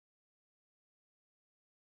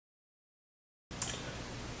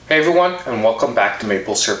Hey everyone, and welcome back to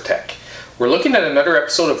Maple Syrup Tech. We're looking at another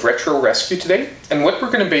episode of Retro Rescue today, and what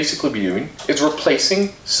we're going to basically be doing is replacing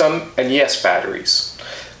some NES batteries.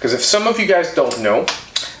 Because if some of you guys don't know,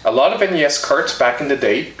 a lot of NES carts back in the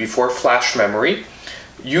day, before flash memory,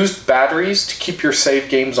 used batteries to keep your save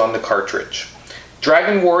games on the cartridge.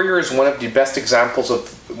 Dragon Warrior is one of the best examples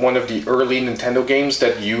of one of the early Nintendo games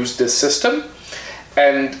that used this system,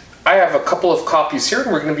 and I have a couple of copies here,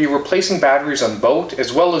 and we're going to be replacing batteries on both,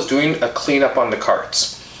 as well as doing a cleanup on the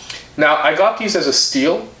carts. Now, I got these as a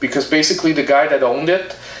steal, because basically the guy that owned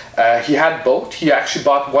it, he had both. He actually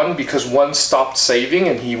bought one because one stopped saving,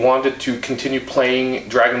 and he wanted to continue playing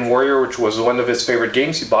Dragon Warrior, which was one of his favorite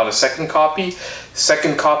games. He bought a second copy.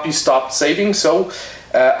 Second copy stopped saving, so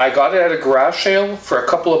I got it at a garage sale for a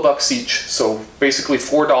couple of bucks each, so basically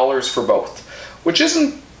 $4 for both, which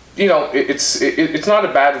isn't, you know, it's not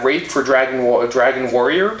a bad rate for Dragon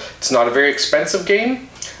Warrior. It's not a very expensive game,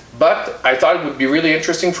 but I thought it would be really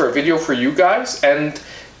interesting for a video for you guys, and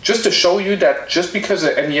just to show you that just because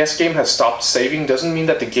an NES game has stopped saving doesn't mean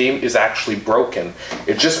that the game is actually broken.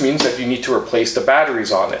 It just means that you need to replace the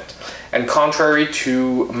batteries on it. And contrary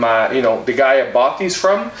to the guy I bought these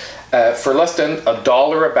from, for less than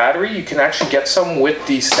 $1 a battery, you can actually get some with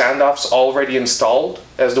the standoffs already installed,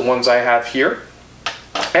 as the ones I have here.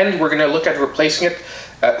 And we're going to look at replacing it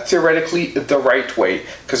theoretically the right way,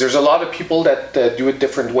 because there's a lot of people that do it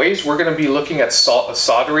different ways. We're going to be looking at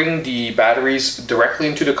soldering the batteries directly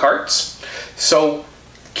into the carts. So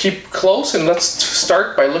keep close, and let's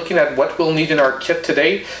start by looking at what we'll need in our kit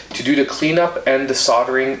today to do the cleanup and the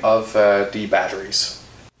soldering of the batteries.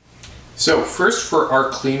 So first, for our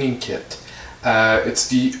cleaning kit, it's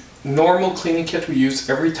the normal cleaning kit we use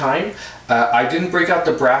every time. I didn't break out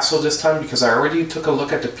the Brasso this time because I already took a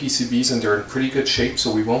look at the PCBs and they're in pretty good shape, so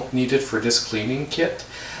we won't need it for this cleaning kit.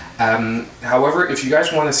 However, if you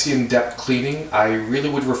guys want to see in-depth cleaning, I really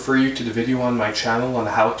would refer you to the video on my channel on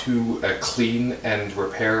how to clean and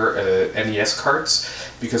repair NES carts,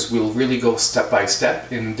 because we'll really go step by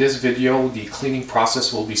step. In this video, the cleaning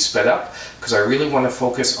process will be sped up because I really want to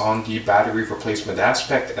focus on the battery replacement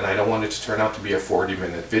aspect, and I don't want it to turn out to be a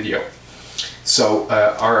 40-minute video. So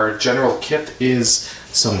our general kit is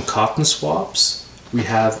some cotton swabs, we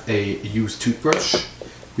have a used toothbrush,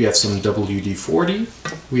 we have some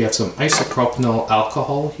WD-40, we have some isopropanol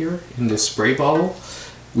alcohol here in this spray bottle,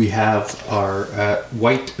 we have our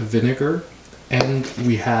white vinegar, and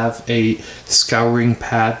we have a scouring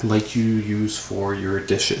pad like you use for your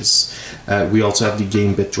dishes. We also have the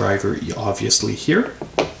game bit driver obviously here.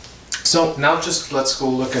 So now just let's go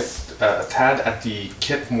look at a tad at the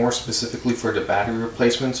kit more specifically for the battery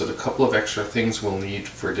replacement, so the couple of extra things we'll need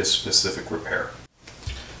for this specific repair.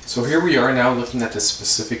 So here we are now looking at the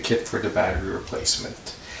specific kit for the battery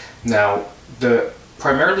replacement. Now,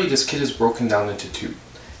 primarily this kit is broken down into two.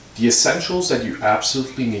 The essentials that you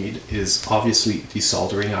absolutely need is obviously the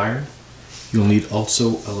soldering iron. You'll need also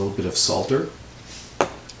a little bit of solder,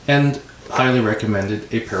 and highly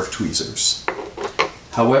recommended a pair of tweezers.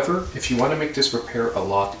 However, if you want to make this repair a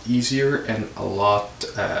lot easier and a lot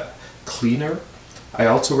cleaner, I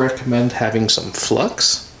also recommend having some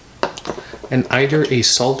flux and either a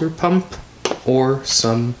solder pump or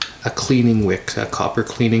a cleaning wick, a copper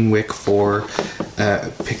cleaning wick for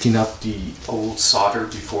picking up the old solder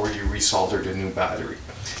before you resolder the new battery.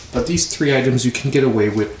 But these three items you can get away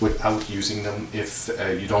with without using them if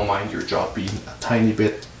you don't mind your job being a tiny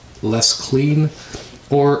bit less clean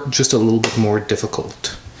or just a little bit more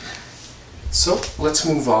difficult. So let's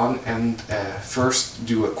move on and first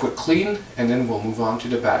do a quick clean, and then we'll move on to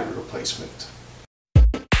the battery replacement.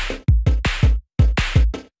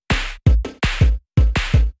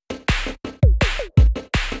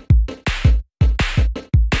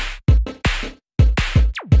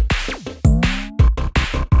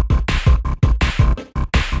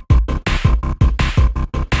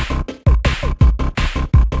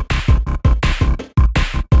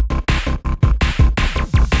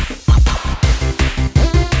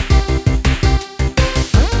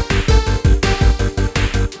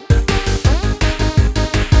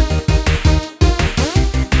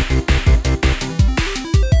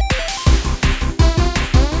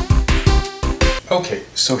 Okay,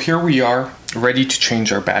 so here we are ready to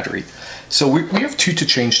change our battery. So we have two to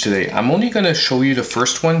change today. I'm only going to show you the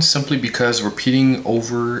first one simply because repeating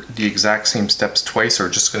over the exact same steps twice are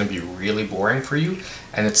just going to be really boring for you,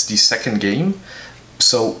 and it's the second game.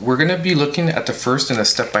 So we're going to be looking at the first in a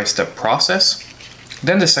step-by-step process.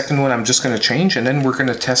 Then the second one I'm just going to change, and then we're going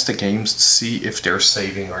to test the games to see if they're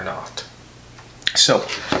saving or not. So,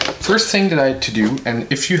 first thing that I had to do,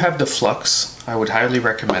 and if you have the flux, I would highly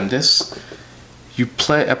recommend this. you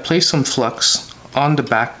place some flux on the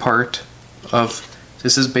back part of,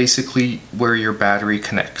 this is basically where your battery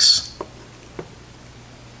connects.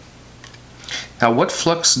 Now what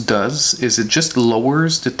flux does is it just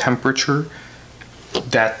lowers the temperature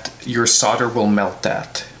that your solder will melt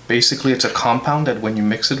at. Basically it's a compound that when you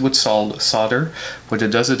mix it with solder, what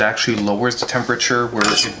it does, it actually lowers the temperature where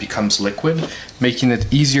it becomes liquid, making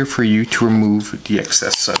it easier for you to remove the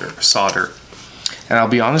excess solder. And I'll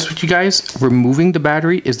be honest with you guys, removing the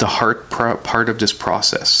battery is the hard part of this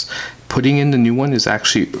process. Putting in the new one is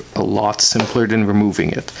actually a lot simpler than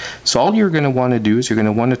removing it. So all you're going to want to do is you're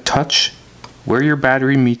going to want to touch where your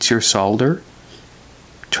battery meets your solder.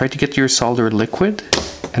 Try to get your solder liquid,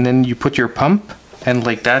 and then you put your pump, and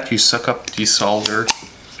like that you suck up the solder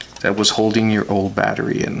that was holding your old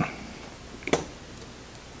battery in.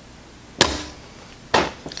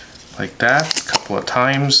 Like that, a couple of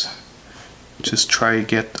times. Just try to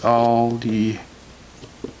get all the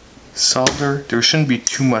solder. There shouldn't be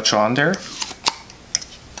too much on there.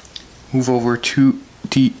 Move over to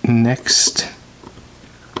the next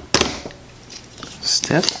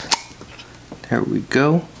step. There we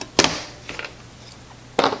go.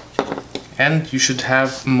 And you should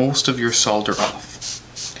have most of your solder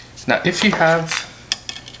off. Now if you have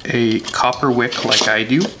a copper wick like I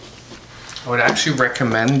do, I would actually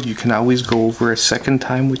recommend you can always go over a second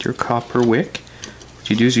time with your copper wick. What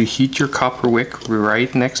you do is you heat your copper wick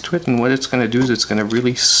right next to it, and what it's going to do is it's going to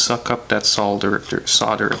really suck up that solder if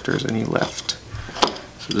there's any left.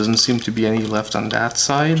 So there doesn't seem to be any left on that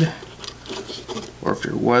side, or if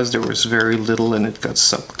there was very little and it got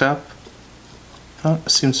sucked up.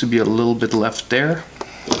 Seems to be a little bit left there.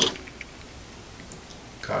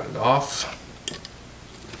 Got it off.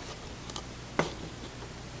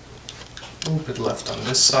 A little bit left on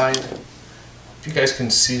this side. If you guys can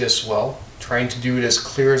see this well, trying to do it as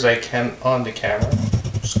clear as I can on the camera.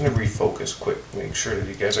 I'm just going to refocus quick, make sure that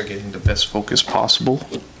you guys are getting the best focus possible.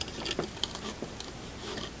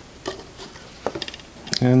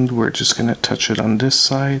 And we're just going to touch it on this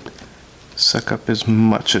side, suck up as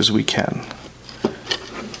much as we can.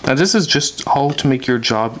 Now this is just all to make your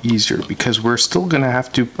job easier, because we're still going to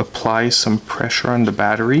have to apply some pressure on the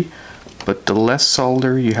battery, but the less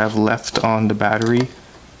solder you have left on the battery,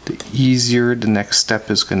 the easier the next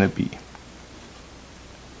step is going to be.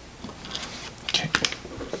 Okay.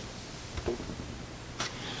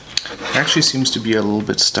 It actually seems to be a little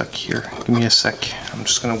bit stuck here. Give me a sec. I'm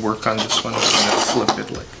just going to work on this one. I'm just going to flip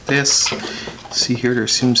it like this. See here, there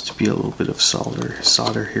seems to be a little bit of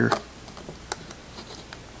solder here.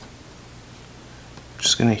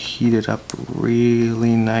 Just going to heat it up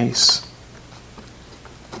really nice.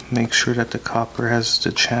 Make sure that the copper has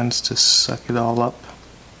the chance to suck it all up.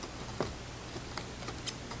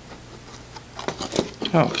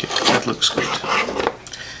 Okay, that looks good.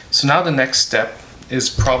 So now the next step is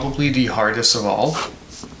probably the hardest of all.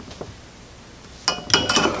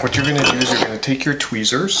 What you're going to do is you're going to take your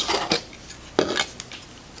tweezers.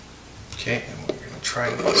 Okay, and we're going to try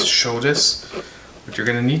and show this. What you're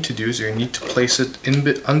going to need to do is you need to place it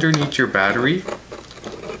underneath your battery,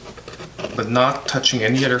 but not touching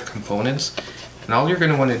any other components. And all you're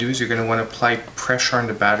going to want to do is you're going to want to apply pressure on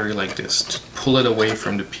the battery like this to pull it away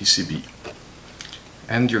from the PCB.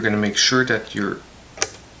 And you're going to make sure that your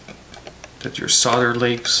solder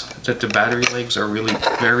legs, that the battery legs are really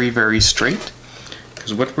very, very straight.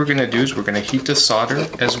 Because what we're going to do is we're going to heat the solder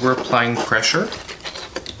as we're applying pressure.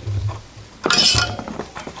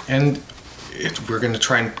 And we're going to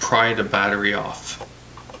try and pry the battery off.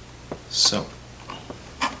 So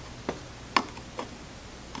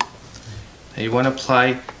now you want to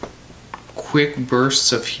apply quick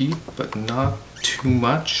bursts of heat, but not too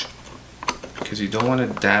much, because you don't want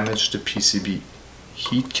to damage the PCB.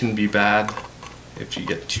 Heat can be bad if you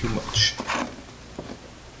get too much.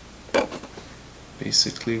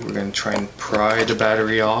 Basically, we're going to try and pry the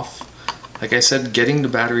battery off. Like I said, getting the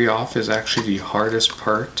battery off is actually the hardest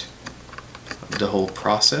part of the whole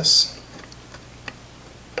process.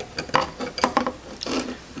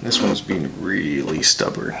 This one's being really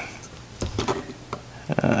stubborn.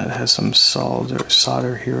 It has some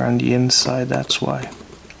solder here on the inside, that's why.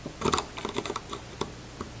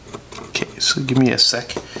 Okay, so give me a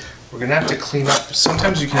sec. We're gonna have to clean up.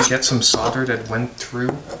 Sometimes you can get some solder that went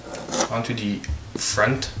through onto the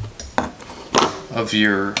front of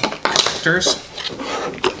your connectors.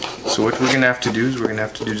 So what we're gonna have to do is we're gonna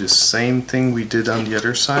have to do the same thing we did on the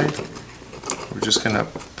other side. We're just gonna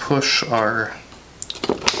push our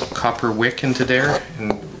copper wick into there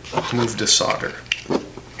and move the solder.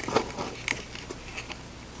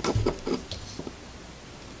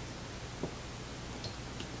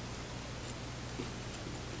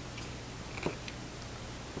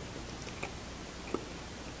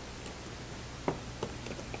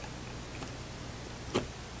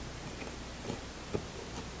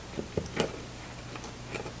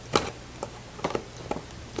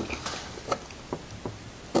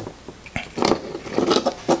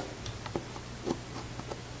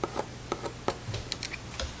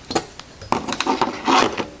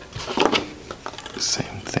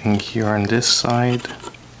 Same thing here on this side.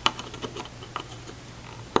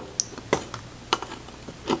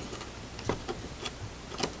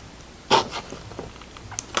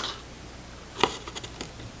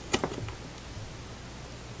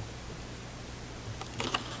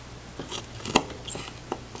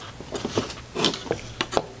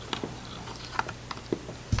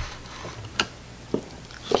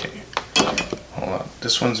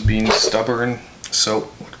 This one's being stubborn, so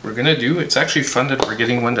what we're gonna do, it's actually fun that we're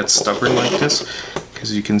getting one that's stubborn like this,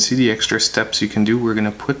 because you can see the extra steps you can do. We're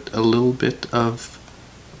gonna put a little bit of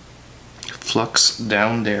flux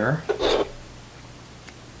down there.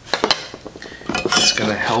 It's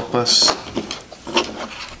gonna help us,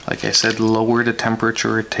 like I said, lower the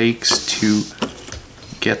temperature it takes to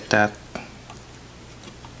get that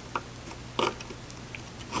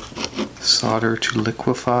solder to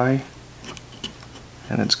liquefy.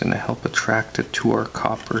 And it's going to help attract it to our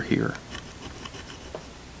copper here.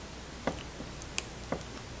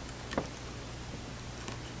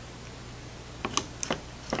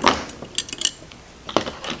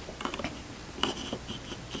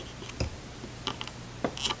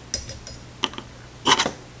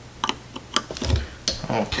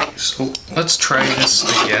 Okay, so let's try this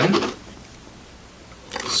again.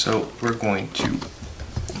 So we're going to,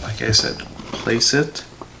 like I said, place it.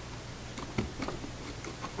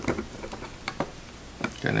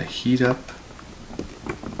 Gonna heat up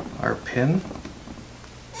our pin,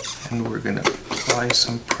 and we're gonna apply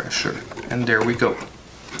some pressure, and there we go,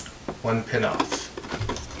 one pin off.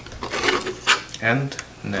 And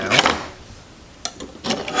now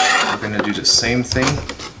we're gonna do the same thing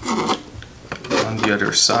on the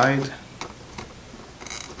other side.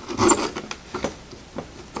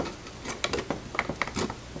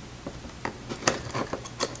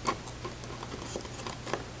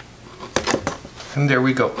 And there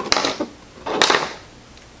we go.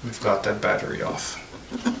 We've got that battery off.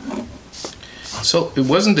 So it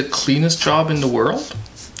wasn't the cleanest job in the world,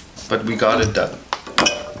 but we got it done.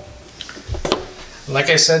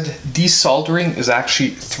 Like I said, desoldering is actually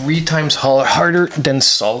 3 times harder than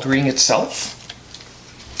soldering itself.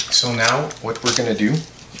 So now what we're gonna do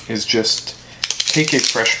is just take a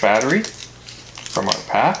fresh battery from our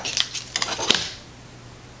pack.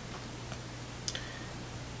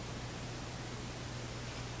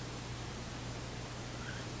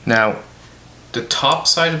 Now, the top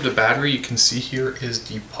side of the battery you can see here is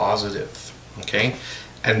the positive, okay?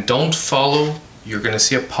 And don't follow, you're gonna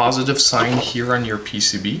see a positive sign here on your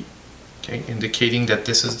PCB, okay, indicating that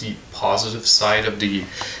this is the positive side of the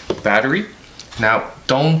battery. Now,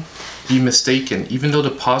 don't be mistaken, even though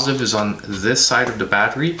the positive is on this side of the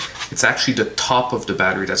battery, it's actually the top of the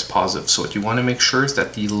battery that's positive. So what you wanna make sure is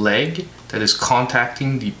that the leg that is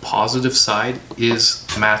contacting the positive side is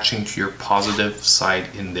matching to your positive side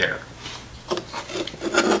in there.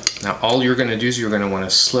 Now all you're going to do is you're going to want to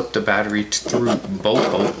slip the battery through both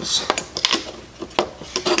holes.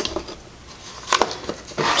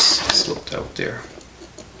 Oops, slipped out there.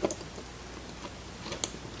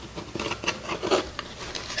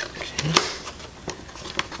 Okay.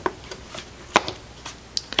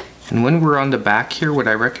 And when we're on the back here, what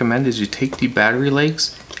I recommend is you take the battery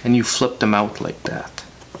legs and you flip them out like that.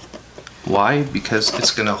 Why? Because it's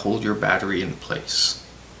going to hold your battery in place.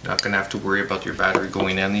 You're not going to have to worry about your battery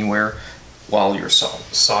going anywhere while you're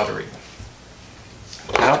soldering.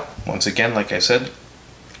 Now, once again, like I said,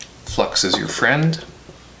 flux is your friend.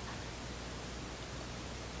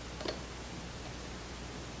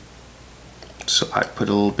 So I put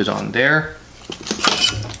a little bit on there.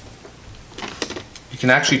 You can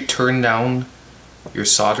actually turn down your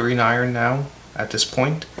soldering iron now at this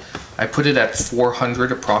point. I put it at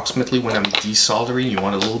 400 approximately when I'm desoldering. You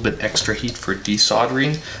want a little bit extra heat for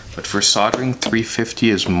desoldering, but for soldering 350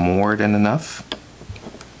 is more than enough.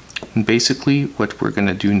 And basically what we're going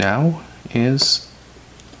to do now is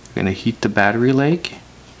we're going to heat the battery leg.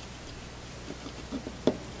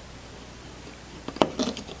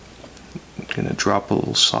 I'm going to drop a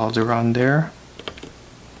little solder on there.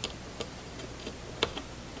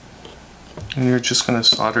 And you're just going to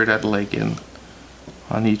solder that leg in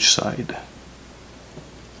on each side.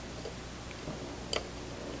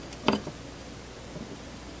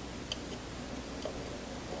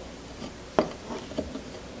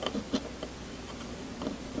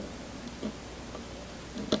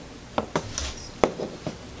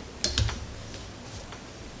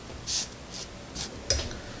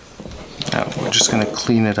 Now we're just going to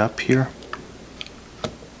clean it up here.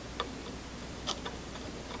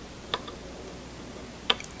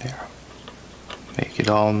 Make it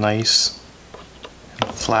all nice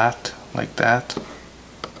and flat like that.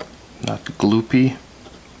 not gloopy.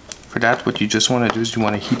 For that, what you just want to do is you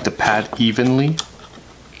want to heat the pad evenly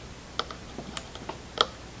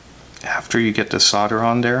after you get the solder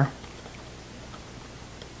on there.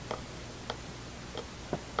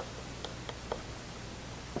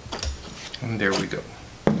 And there we go.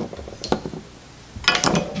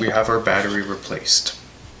 We have our battery replaced.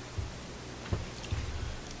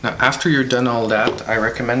 Now after you're done all that, I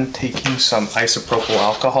recommend taking some isopropyl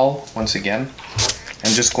alcohol once again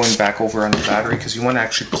and just going back over on the battery, because you want to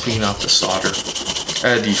actually clean out the solder,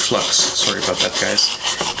 the flux, sorry about that guys,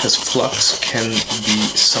 because flux can be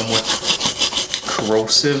somewhat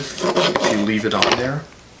corrosive if you leave it on there.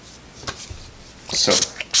 So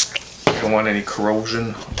we don't want any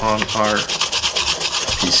corrosion on our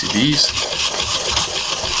PCBs.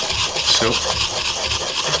 So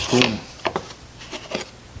boom.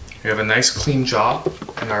 We have a nice clean job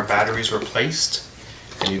and our battery's replaced,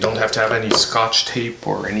 and you don't have to have any scotch tape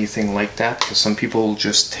or anything like that, because some people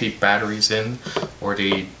just tape batteries in, or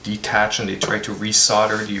they detach and they try to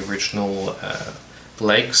resolder the original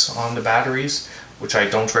legs on the batteries, which I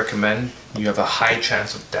don't recommend. You have a high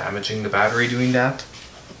chance of damaging the battery doing that.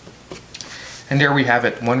 And there we have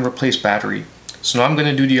it, one replaced battery. So now I'm going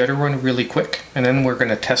to do the other one really quick, and then we're going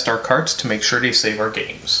to test our carts to make sure they save our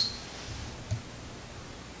games.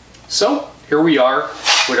 So here we are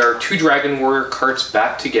with our two Dragon Warrior carts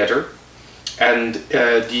back together, and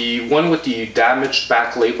the one with the damaged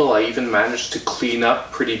back label I even managed to clean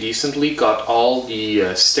up pretty decently, got all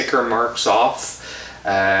the sticker marks off,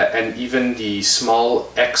 and even the small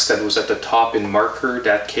X that was at the top in marker,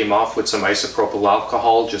 that came off with some isopropyl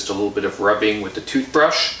alcohol, just a little bit of rubbing with the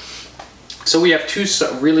toothbrush. So we have two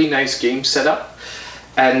really nice games set up.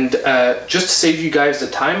 And just to save you guys the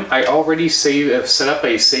time, I already set up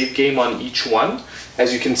a save game on each one.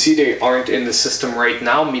 As you can see, they aren't in the system right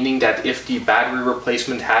now, meaning that if the battery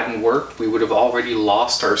replacement hadn't worked, we would have already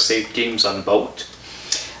lost our saved games on both.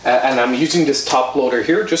 And I'm using this top loader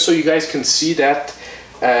here just so you guys can see that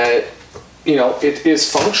you know, it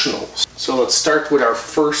is functional. So let's start with our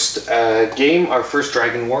first game, our first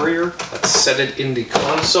Dragon Warrior. Let's set it in the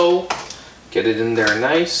console, get it in there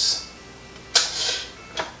nice.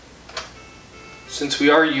 Since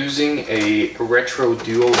we are using a Retro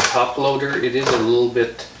Duo top loader, it is a little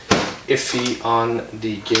bit iffy on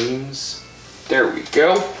the games. There we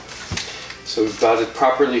go. So we've got it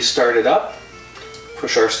properly started up.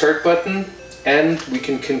 Push our start button, and we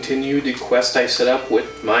can continue the quest I set up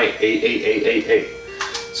with my AAAAA.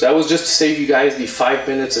 So that was just to save you guys the 5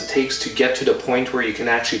 minutes it takes to get to the point where you can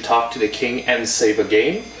actually talk to the king and save a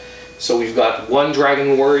game. So we've got one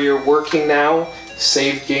Dragon Warrior working now.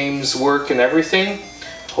 Saved games work and everything.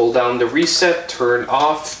 Hold down the reset, turn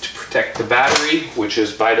off to protect the battery, which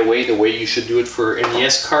is, by the way you should do it for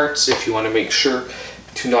NES carts if you want to make sure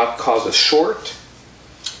to not cause a short.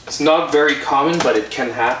 It's not very common, but it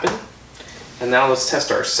can happen. And now let's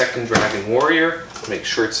test our second Dragon Warrior. Make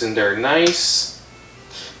sure it's in there nice.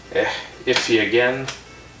 Iffy again.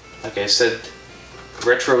 Like I said,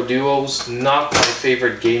 Retro Duos, not my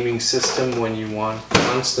favorite gaming system when you want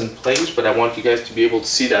constant plays, but I want you guys to be able to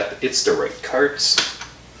see that it's the right carts.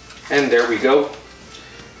 And there we go.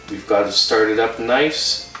 We've got it started up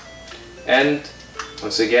nice. And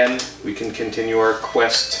once again, we can continue our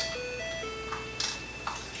quest.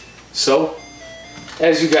 So,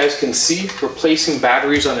 as you guys can see, replacing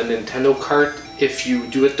batteries on a Nintendo cart, if you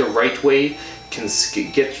do it the right way, can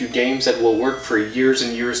get you games that will work for years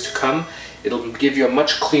and years to come. It'll give you a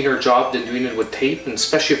much cleaner job than doing it with tape, and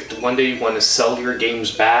especially if one day you want to sell your games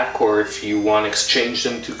back, or if you want to exchange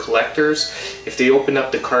them to collectors. If they open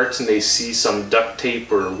up the carts and they see some duct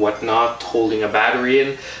tape or whatnot holding a battery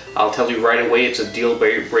in, I'll tell you right away it's a deal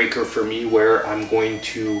breaker for me, where I'm going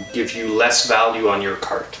to give you less value on your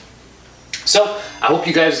cart. So, I hope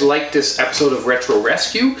you guys liked this episode of Retro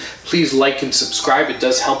Rescue. Please like and subscribe, it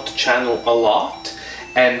does help the channel a lot.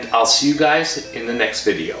 And I'll see you guys in the next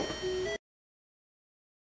video.